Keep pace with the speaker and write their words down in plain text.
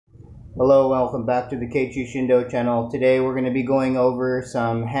Hello, welcome back to the Keiichi Shindo channel. Today we're going to be going over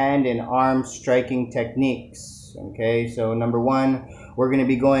some hand and arm striking techniques. Okay, so number one, we're going to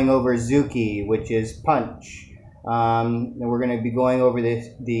be going over Zuki, which is punch. And we're going to be going over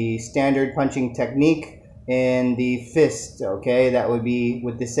the standard punching technique in the fist. Okay, that would be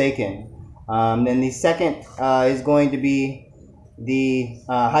with the Seiken. Then the second is going to be the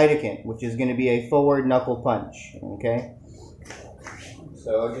Hiraken, which is going to be a forward knuckle punch. Okay.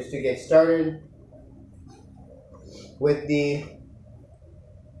 So just to get started with the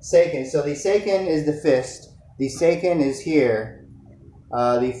Seiken. So the Seiken is the fist. The Seiken is here.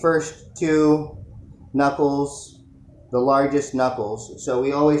 The first two knuckles, the largest knuckles. So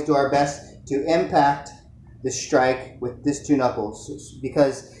we always do our best to impact the strike with these two knuckles.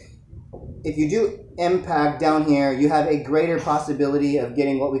 Because if you do impact down here, you have a greater possibility of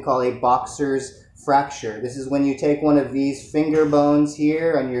getting what we call a boxer's fracture. This is when you take one of these finger bones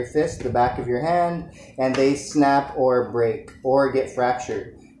here on your fist, the back of your hand, and they snap or break or get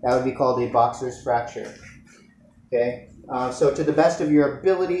fractured. That would be called a boxer's fracture. Okay, so to the best of your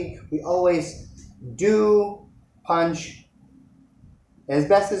ability, we always do punch as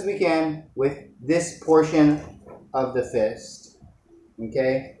best as we can with this portion of the fist.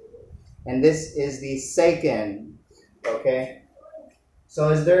 Okay, and this is the Seiken. Okay. So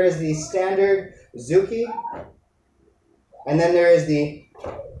as there is the standard Zuki, and then there is the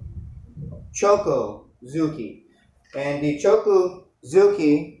Choku-zuki. And the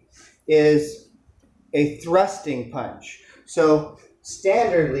Choku-zuki is a thrusting punch. So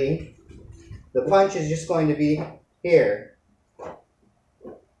standardly, the punch is just going to be here,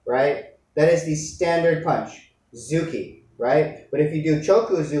 right? That is the standard punch, Zuki, right? But if you do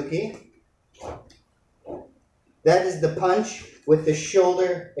Choku-zuki, that is the punch with the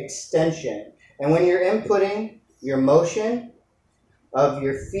shoulder extension. And when you're inputting your motion of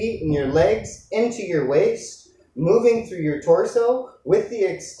your feet and your legs into your waist, moving through your torso with the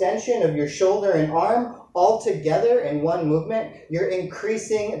extension of your shoulder and arm all together in one movement, you're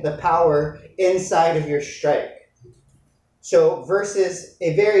increasing the power inside of your strike. So versus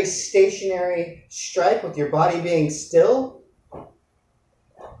a very stationary strike with your body being still,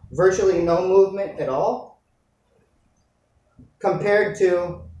 virtually no movement at all, compared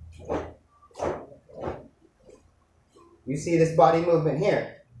to, you see this body movement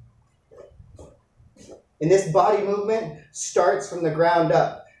here. And this body movement starts from the ground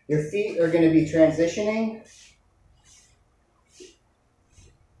up. Your feet are going to be transitioning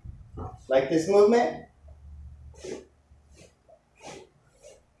like this movement.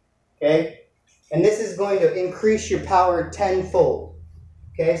 Okay? And this is going to increase your power tenfold.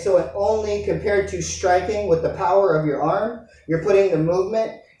 Okay, so it only compared to striking with the power of your arm, you're putting the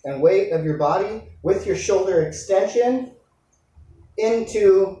movement and weight of your body with your shoulder extension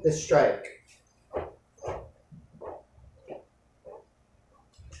into the strike.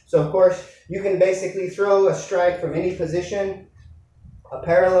 So of course, you can basically throw a strike from any position, a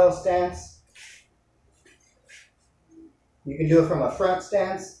parallel stance. You can do it from a front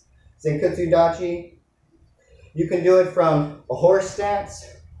stance, Zenkutsu-dachi. You can do it from a horse stance,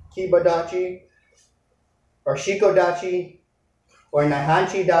 Kiba-dachi, or Shiko-dachi, or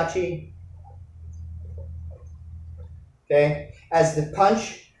Naihanchi-dachi. Okay? As the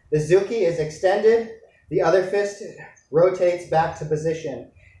punch, the Zuki is extended, the other fist rotates back to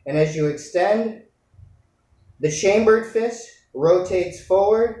position. And as you extend, the chambered fist rotates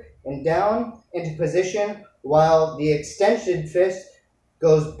forward and down into position, while the extended fist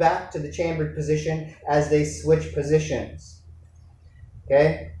goes back to the chambered position as they switch positions.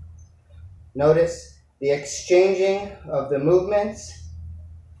 Okay? Notice the exchanging of the movements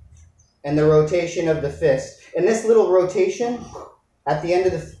and the rotation of the fist. And this little rotation at the end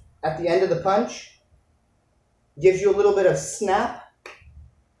of the punch gives you a little bit of snap,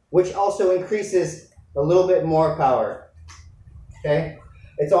 which also increases a little bit more power. Okay?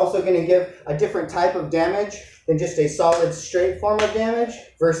 It's also going to give a different type of damage than just a solid straight form of damage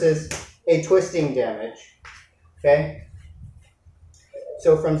versus a twisting damage. Okay?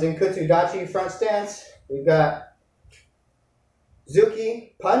 So from Zenkutsu-dachi front stance, we've got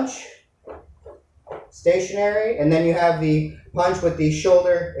Zuki, punch, stationary, and then you have the punch with the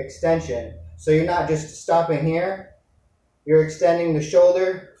shoulder extension. So you're not just stopping here, you're extending the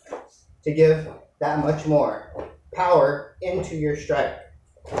shoulder to give that much more power into your strike.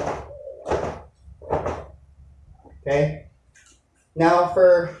 Okay, now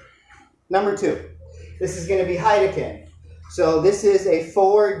for number two, this is going to be Hiraken. So this is a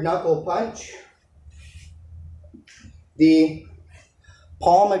forward knuckle punch. The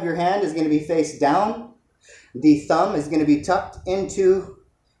palm of your hand is going to be face down. The thumb is going to be tucked into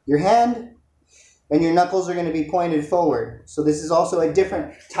your hand and your knuckles are going to be pointed forward. So this is also a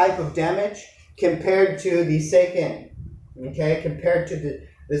different type of damage compared to the Seiken, okay, compared to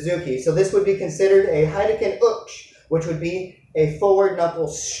the Zuki. So this would be considered a Hiraken Uchi, which would be a forward knuckle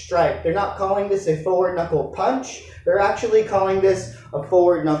strike. They're not calling this a forward knuckle punch. They're actually calling this a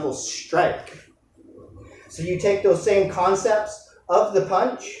forward knuckle strike. So you take those same concepts of the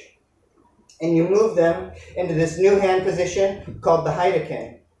punch and you move them into this new hand position called the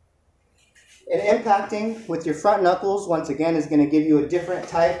Hiraken. And impacting with your front knuckles, once again, is going to give you a different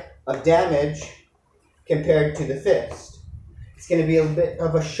type of damage compared to the fist. It's going to be a bit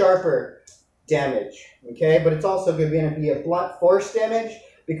of a sharper damage, okay? But it's also going to be a blunt force damage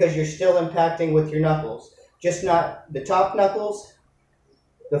because you're still impacting with your knuckles. Just not the top knuckles,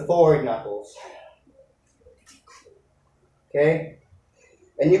 the forward knuckles. Okay?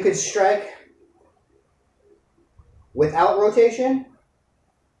 And you could strike without rotation,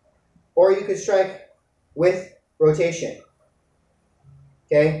 or you could strike with rotation.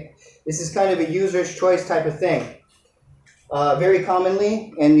 Okay? This is kind of a user's choice type of thing. Very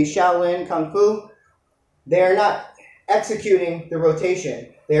commonly in the Shaolin Kung Fu, they are not executing the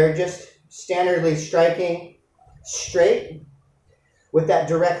rotation. They are just standardly striking straight with that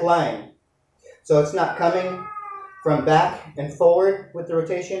direct line. So it's not coming from back and forward with the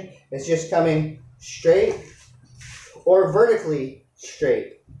rotation. It's just coming straight or vertically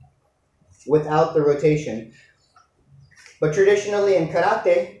straight without the rotation. But traditionally in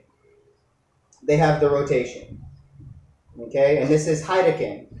karate, they have the rotation. Okay, and this is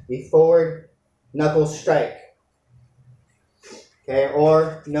Hiraken, the forward knuckle strike. Okay,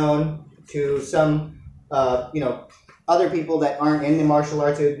 or known to some, other people that aren't in the martial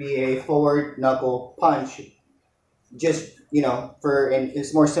arts, it would be a forward knuckle punch. Just, and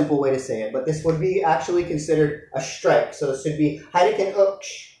it's a more simple way to say it. But this would be actually considered a strike. So this would be Hiraken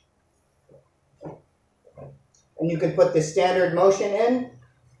Uchi. And you can put the standard motion in,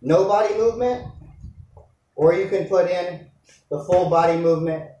 no body movement, or you can put in the full body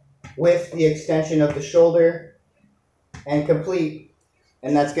movement with the extension of the shoulder and complete,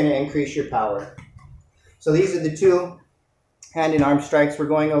 and that's going to increase your power. So these are the two hand and arm strikes we're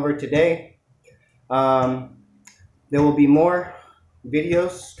going over today. There will be more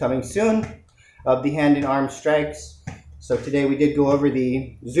videos coming soon of the hand and arm strikes. So today we did go over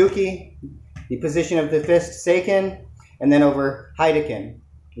the Zuki, the position of the fist Seiken, and then over Hiraken,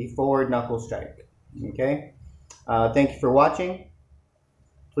 the forward knuckle strike. Okay? Thank you for watching.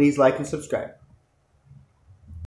 Please like and subscribe.